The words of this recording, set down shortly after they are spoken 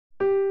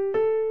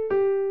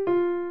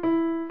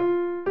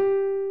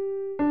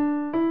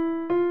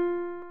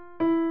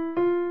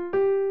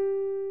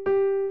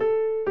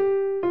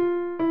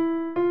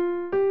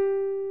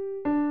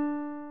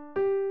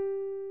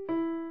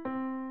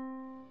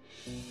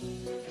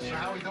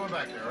How are we doing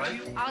back there, right?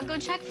 I'll go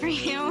check for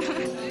you.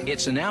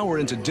 It's an hour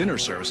into dinner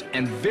service,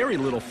 and very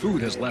little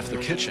food has left the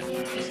kitchen.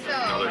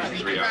 So,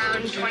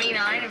 around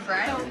 29 of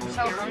bread. I'm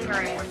so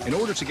hungry. In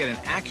order to get an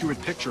accurate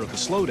picture of the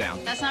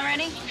slowdown, That's not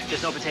ready?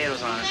 There's no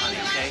potatoes on it, honey,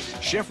 okay?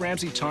 Chef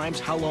Ramsay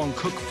times how long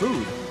cooked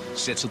food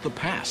sits at the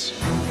pass.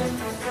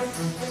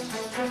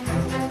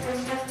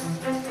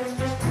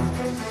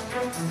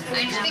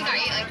 I just think I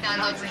eat like 9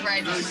 loaves of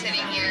bread just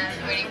sitting here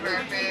waiting for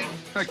our food.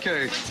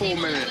 Okay, 4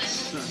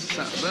 minutes.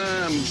 That's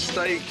that there,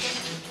 steak.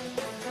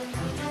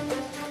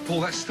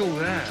 Paul, that's still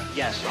there.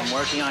 Yes, I'm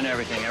working on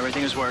everything.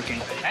 Everything is working.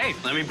 Hey,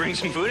 let me bring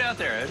some food out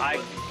there.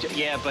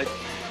 Yeah, but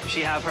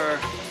she have her...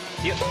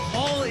 Yeah,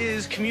 Paul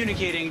is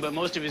communicating, but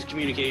most of his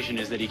communication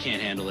is that he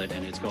can't handle it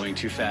and it's going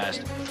too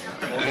fast.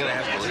 We're gonna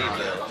have to leave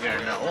though. Yeah,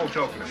 no, all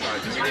joking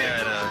aside.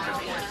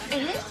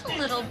 It is a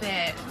little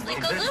bit.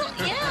 Like a little,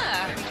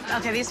 yeah.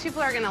 Okay, these people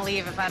are gonna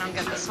leave if I don't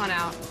get this one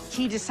out.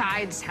 He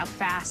decides how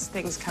fast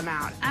things come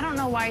out. I don't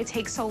know why it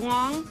takes so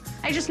long.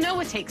 I just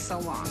know it takes so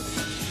long.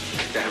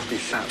 They have to be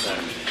sat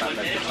there. That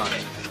length of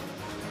time.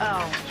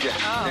 Oh. Yeah.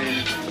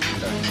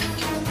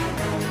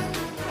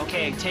 Oh.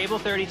 Okay, table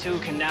 32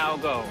 can now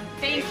go.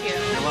 Thank you.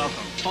 You're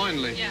welcome.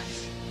 Finally.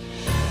 Yes.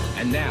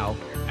 And now,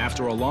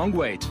 after a long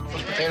wait,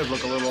 Those potatoes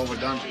look a little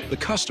overdone. the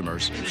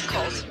customers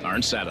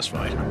aren't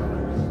satisfied.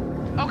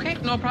 Okay,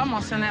 no problem.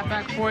 I'll send that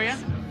back for you.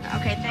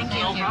 Okay, thank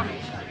you. No problem.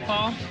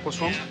 Paul? What's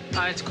wrong?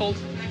 It's cold.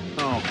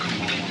 Oh,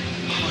 come on.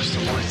 Christ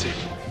almighty.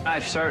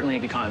 I've certainly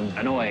become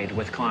annoyed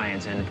with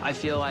clients, and I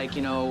feel like,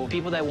 you know,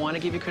 people that want to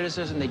give you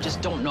criticism, they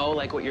just don't know,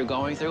 like, what you're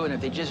going through, and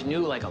if they just knew,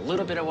 like, a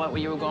little bit of what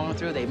you were going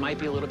through, they might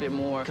be a little bit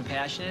more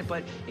compassionate,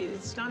 but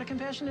it's not a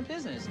compassionate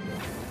business.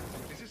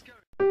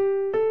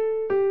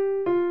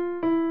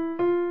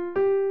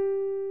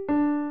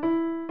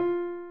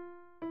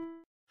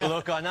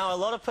 Look, I know a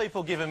lot of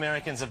people give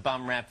Americans a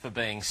bum rap for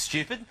being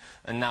stupid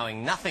and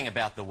knowing nothing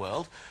about the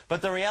world,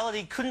 but the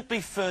reality couldn't be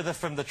further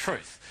from the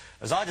truth,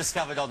 as I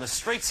discovered on the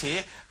streets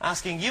here,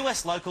 asking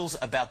US locals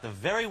about the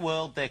very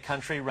world their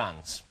country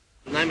runs.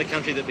 Name a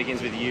country that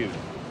begins with U.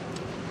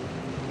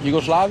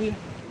 Yugoslavia?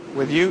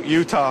 With you,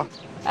 Utah.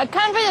 A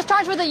country that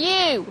starts with a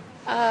U.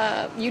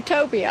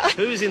 Utopia.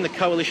 Who's in the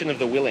coalition of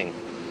the willing?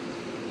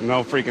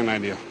 No freaking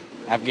idea.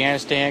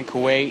 Afghanistan,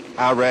 Kuwait.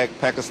 Iraq,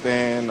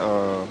 Pakistan,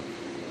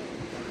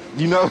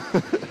 you know,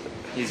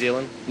 New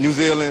Zealand. New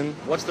Zealand.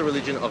 What's the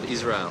religion of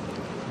Israel?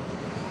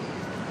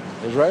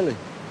 Israeli.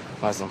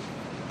 Muslim.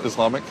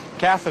 Islamic.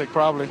 Catholic,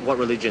 probably. What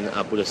religion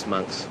are Buddhist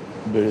monks?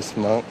 Buddhist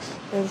monks.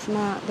 Buddhist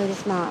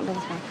monk.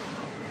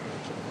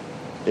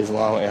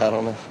 Islamic, I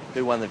don't know.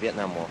 Who won the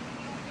Vietnam War?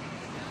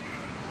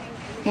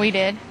 We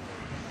did.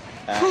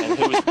 And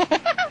who was,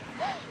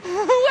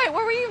 Wait,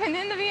 were we even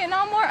in the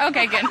Vietnam War?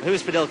 Okay, good. who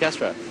was Fidel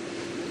Castro?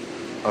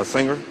 A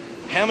singer.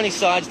 How many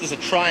sides does a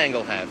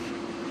triangle have?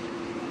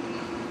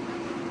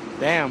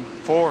 Damn,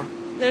 4.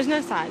 There's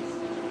no sides.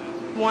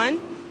 1.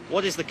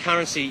 What is the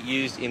currency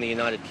used in the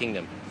United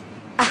Kingdom?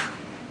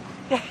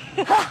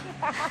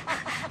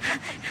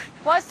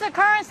 What's the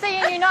currency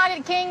in the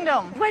United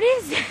Kingdom? What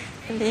is it?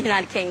 The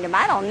United Kingdom,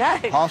 I don't know.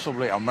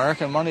 Possibly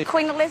American money.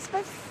 Queen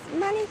Elizabeth's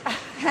money?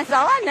 That's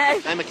all I know.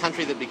 Name a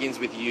country that begins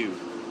with U.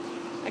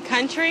 A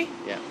country?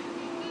 Yeah.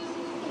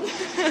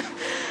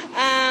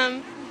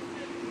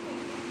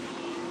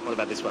 What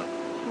about this one?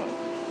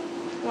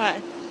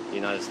 What? The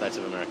United States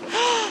of America.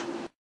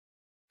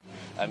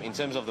 In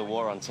terms of the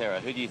war on terror,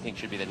 who do you think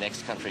should be the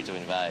next country to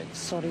invade?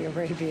 Saudi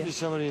Arabia.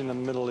 Somebody in the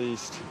Middle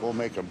East. We'll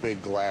make a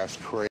big glass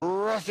crate.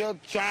 Russia,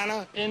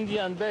 China,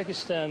 India and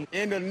Pakistan.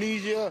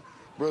 Indonesia,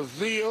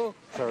 Brazil.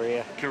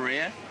 Korea.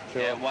 Korea?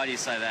 Sure. Yeah, why do you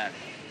say that?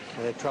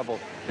 They're trouble.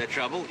 They're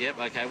trouble? Yep,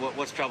 okay.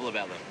 What's trouble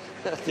about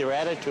them? Their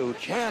attitude.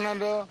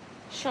 Canada.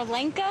 Sri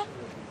Lanka?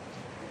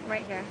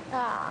 Right here.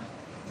 Ah.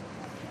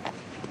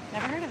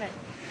 Never heard of it.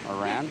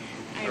 Iran.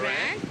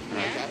 Iran?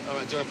 Okay. All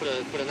right, do you want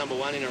to put a number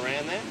 1 in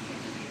Iran there?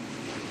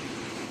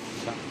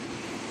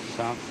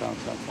 South.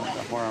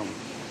 Where are we?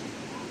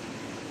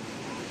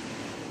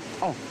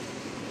 Oh.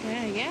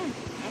 Yeah.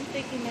 I'm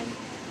thinking then.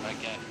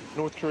 Okay.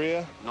 North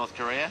Korea. North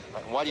Korea?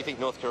 Why do you think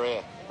North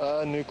Korea?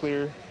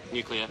 Nuclear.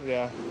 Nuclear?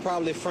 Yeah.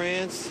 Probably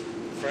France.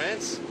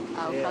 France?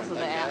 Oh, because of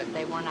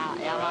they weren't our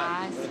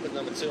allies. Right. Put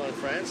number 2 on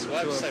France.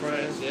 Why would you say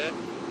France? Yeah.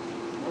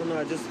 Oh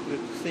no, just there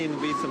seemed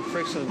to be some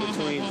friction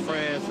between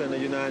France and the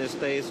United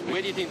States.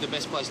 Where do you think the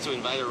best place to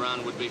invade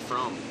Iran would be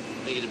from?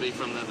 Think it'd be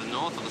from the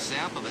north or the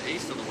south or the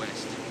east or the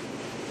west?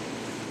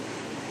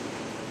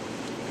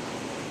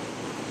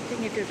 I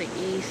think it to the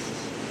east.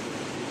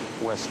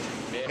 West.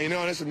 Yeah. You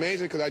know, and it's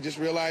amazing because I just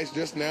realized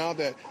just now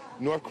that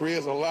North Korea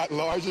is a lot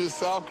larger than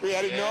South Korea.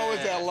 I didn't know it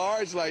was that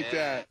large like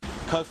that.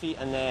 Kofi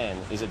Annan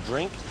is a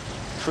drink,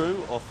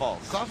 true or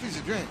false? Coffee's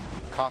a drink.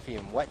 Coffee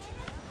and what?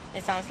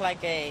 It sounds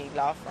like a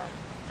law firm.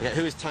 Okay,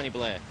 who is Tony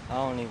Blair? I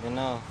don't even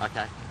know.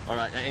 Okay. All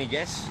right, any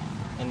guess?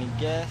 Any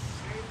guess?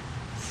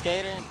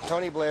 Skater?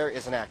 Tony Blair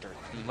is an actor.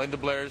 Linda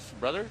Blair's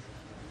brother?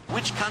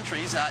 Which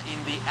countries are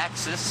in the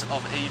axis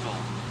of evil?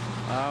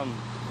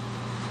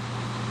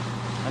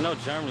 I know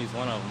Germany's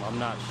one of them. I'm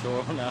not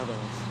sure on the other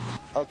ones.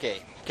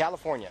 Okay,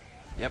 California,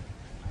 Yep.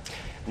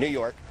 New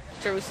York.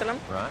 Jerusalem.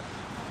 Right.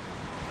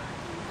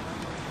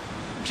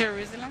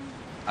 Jerusalem.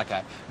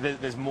 Okay.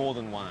 There's more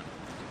than one.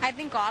 I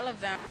think all of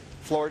them.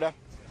 Florida.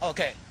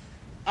 Okay.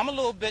 I'm a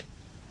little bit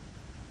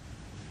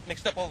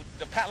mixed up over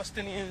the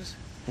Palestinians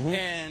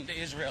and the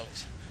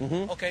Israelis.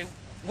 Okay.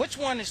 Which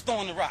one is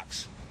throwing the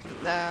rocks?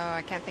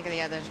 I can't think of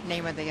the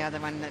name of the other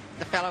one.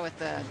 The fellow with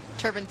the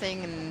turban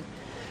thing, and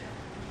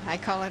I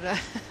call it a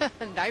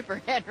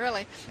diaper head,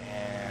 really.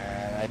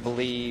 And I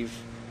believe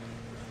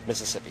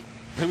Mississippi.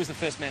 Who was the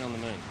first man on the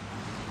moon?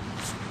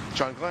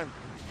 John Glenn.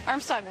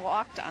 Armstrong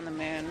walked on the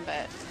moon, but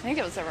I think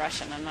it was a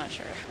Russian. I'm not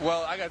sure.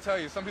 Well, I gotta tell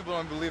you, some people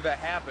don't believe that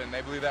happened.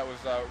 They believe that was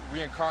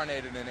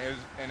reincarnated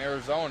in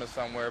Arizona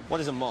somewhere. What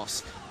is a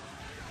mosque?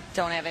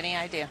 Don't have any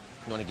idea.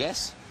 You want to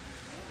guess?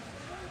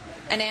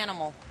 An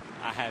animal.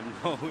 I have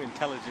no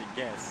intelligent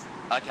guess.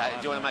 Okay,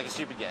 do you want to make a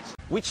stupid guess?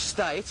 Which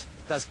state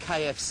does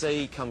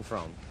KFC come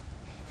from?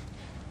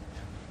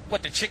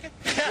 What, the chicken?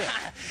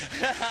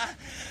 I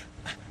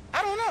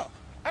don't know.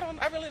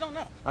 I really don't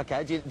know.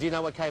 Okay, do you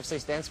know what KFC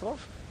stands for?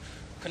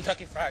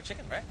 Kentucky Fried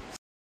Chicken, right?